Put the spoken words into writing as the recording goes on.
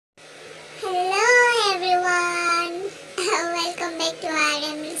Hello everyone, welcome back to our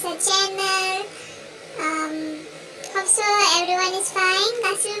research channel. Hope so everyone is fine.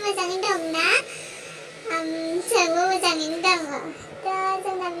 Kasih moजाङैनो dong na? जोंबो मोजाङैनो dong. दा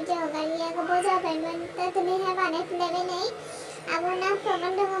जोंना भिडिअ हगारिया गोबाव जाबायमोन. दा दिनैहाय बानायफिनलायबाय नै. आब'ना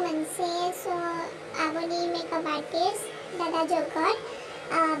प्रग्राम दङ मोनसे, so आब'नि मेकअप आर्टिस्ट दादा जगत,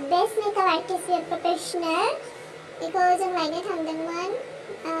 best makeup artist with professional, बेखौ जों लायनो थांदोंमोन.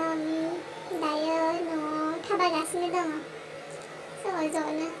 दायो न'आव थाबायगासिनो दङ.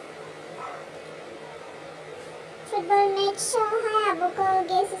 ज'नो फुटबल मेचआवहाय आब'खौ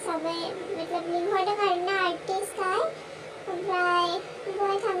गेस्ट हिसाबै मतलब लिंहरदों आरोना आर्टिस्टखाय. ओमफ्राय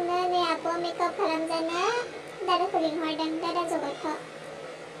बहाय थांनो नै आब' मेकअप खालामजानो दादाखौ लिंहरदों, दादा जगतखौ.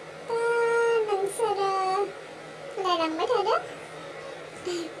 दा नोंसोरो रायलांबाय थादो.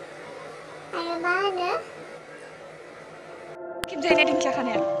 आरो मा होनो 김자인의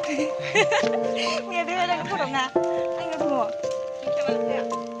등짝하네요. 그냥 내가 나가 보러나. 아이고 부모.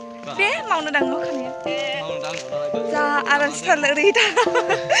 네, 마우는 당고 하네요. 자, 아란 스타일 리다.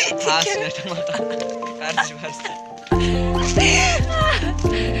 다시네 정말다. 가르치 봤어.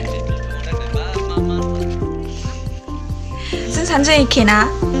 슨 산전이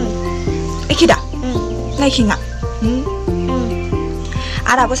키나? 이키다. 나이키가.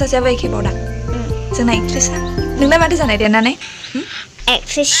 알아보 사세요 이키 보다. जोंना एक्ट्रेसा. नोंलाय माथो जानाय देरनानै?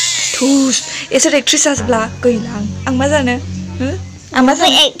 एक्ट्रेस. थुस, एसोर एक्ट्रेस जाजोबला गैलां. आं मा जानो? आं मा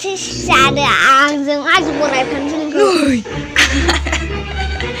जानो? एक्ट्रेस जादो आंजों आजो बरायफानोसै नोंखौ.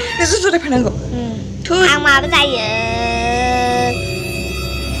 नोंसोर जरायफानांगौ? थुस. आं माबा जायो.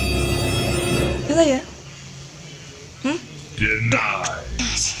 मा जायो?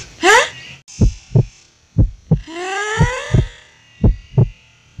 हा?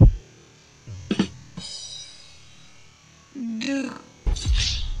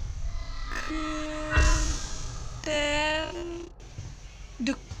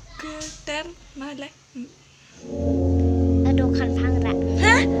 Duketem malah. Dokan pangra.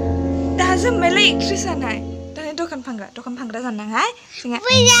 Hah? Dah semela aktris anai. Dah dokan pangra sana hai? Singa.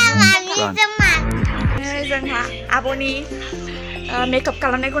 Jangan teman. Jangan. Aboni makeup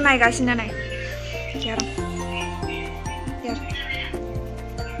kalamnya ku naik kasih nai. Kiara.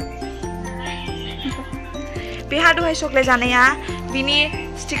 Biar doa sokle jana ya. Bini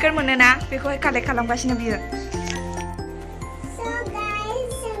stiker mana na? Biar kalek kalam kasih nabi.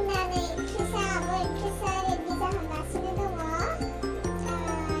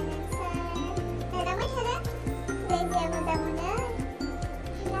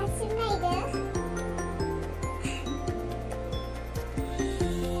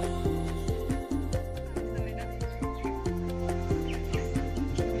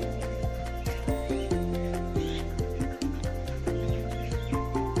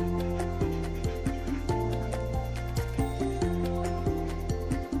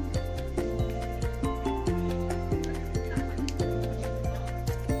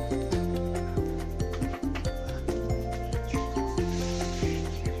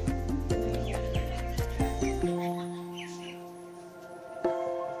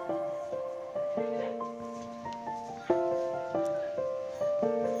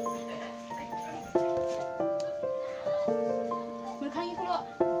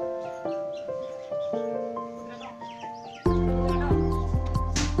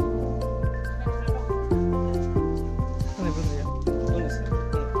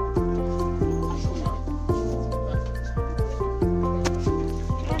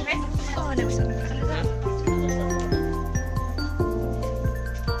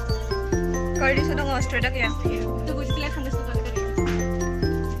 Kau di sana ngos straight ya? Tunggu di belakang dulu.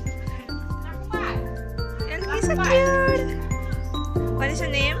 Elki so cute. What is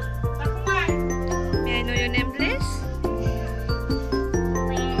your name? May I know your name, please?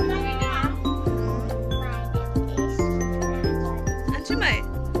 Anjumai.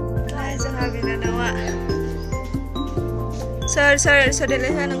 Guys, ang habi na nawa. Sir, dali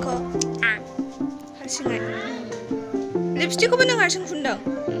na nang ko. Harsingay. Lipstick ko ba nang harsing fundang?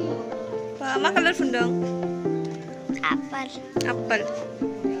 Apa color fundang? Apple.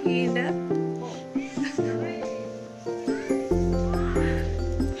 Ini.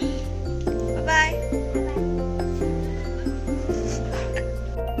 Bye bye.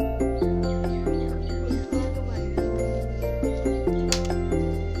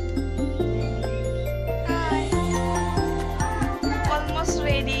 Hi. Almost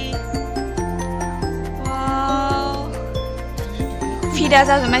ready. Wow. Fida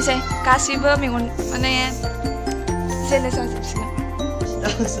जाजोबनाय sih. गासिबो मेगन माने जेने जाजोबसिगोन.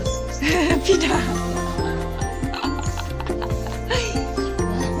 फिदा.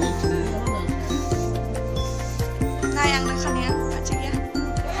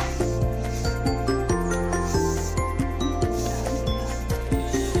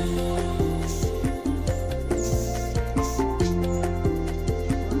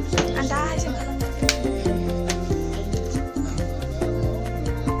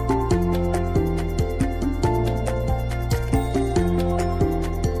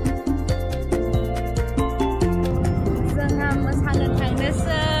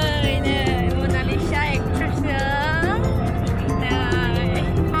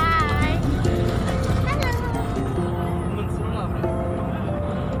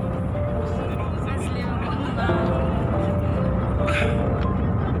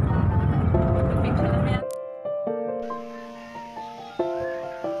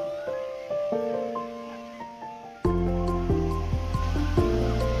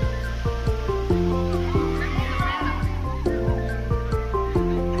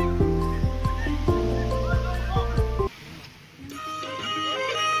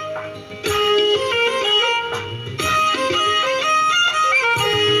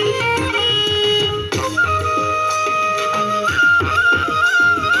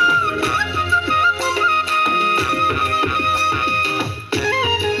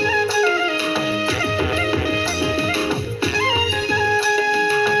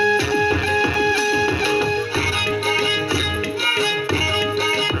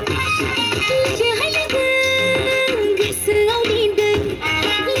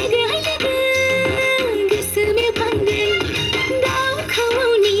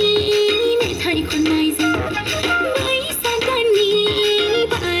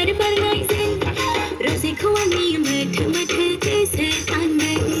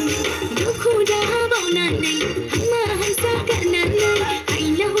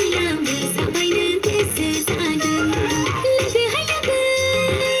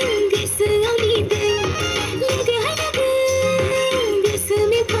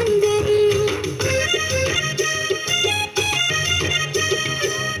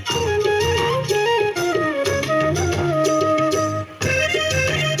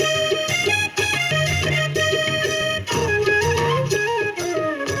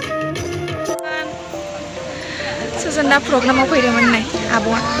 जों दा प्रग्रामाव फैदोंमोन नै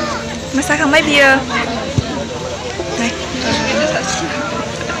आब'आ मोसाखांबाय बियो नै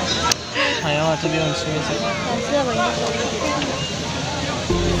हाया माथो बे अनसुमैसो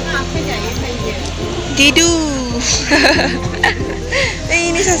Didu.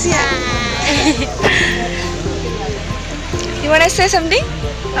 Ini Sasia. You wanna say something?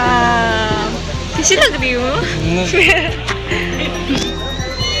 Kisi lagi you.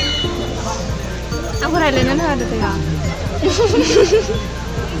 Aku railenan ada tuh ya.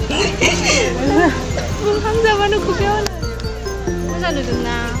 Bukan zaman aku pion. Masa duduk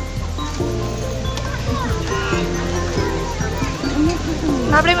na.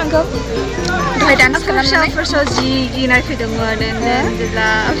 माब्रै मोनखौ दहाय डान्स खालामनानै फार्स्टआव जि गिनाय फैदोंमोन जेब्ला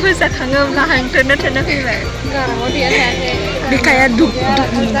मोसाखाङो अब्ला हांथोनो फैबाय गाराङाव दैया थायाखै बिखाया दुब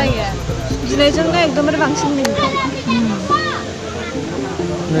दुब जायो गिनायजोंनो एकदमबारे बांसिन मिनिदों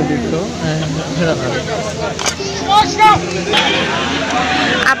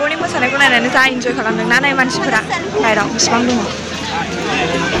आब'नि मोसानायखौ नायनानै जा इन्जय खालामदों ना नाय मानसिफोरा बायराव बेसेबां दङ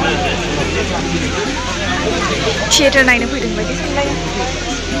थियेटार नायनो फैदों बायदि सानलायो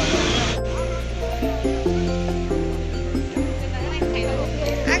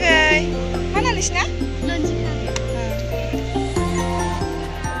आगै mana Lisna?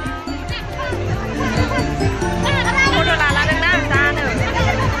 Foto laladोंना आं दानो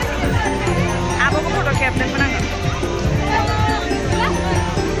आब'खौ फट' खेबदोंमोन आङो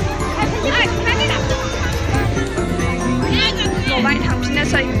गबाय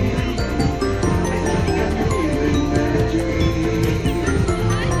थांफिननोसै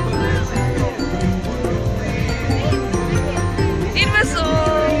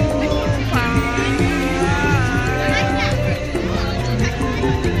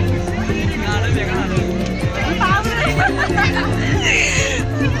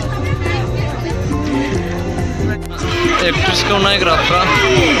एक्ट्रेसखौ नायग्राफ्रा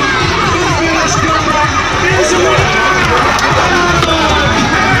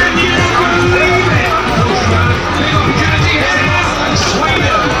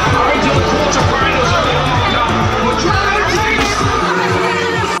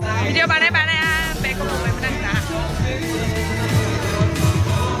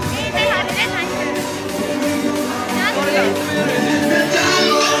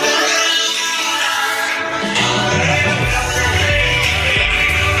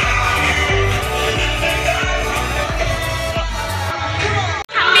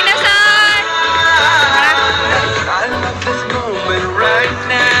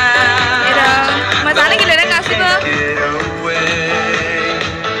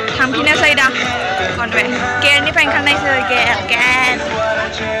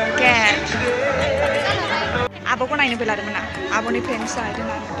आब'खौ नायनो फैलादोंमोन ना आब'नि फ्रेन्ड्स जाहैदों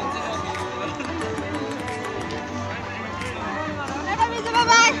ना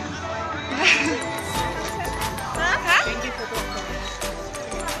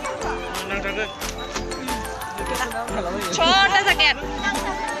छोटा सा गेट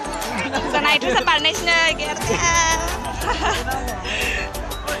जना itu separnaisnya गेट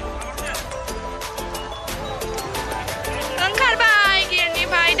ओंखारबाय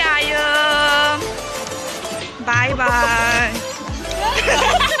गेटनिफ्राय दायो Bye bye.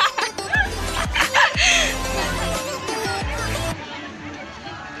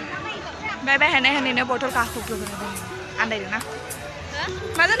 Bye bye hene no botol kahuk dulu andai dong na.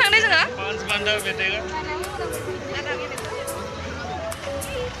 Masa nang deh sana? Pans bandar bete kan?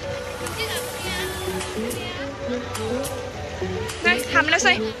 Nah, hamil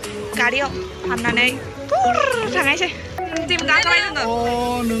sih. Gario, hamil nih. Pur, tangai sih. Tim kakak lagi tuh.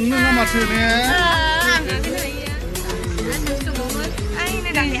 Oh, nung maksudnya.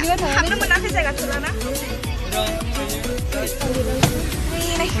 Hamil menang sih saya kat na.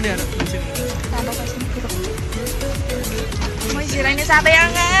 Mau sirainya siapa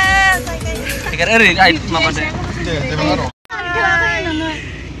yang Ikan eri, kait mama deh.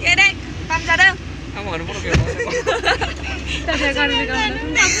 Ya deh, pam jadang. Kamu kan pun oke.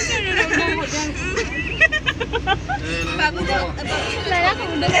 Bagus tuh. Saya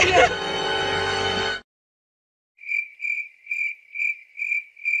kamu udah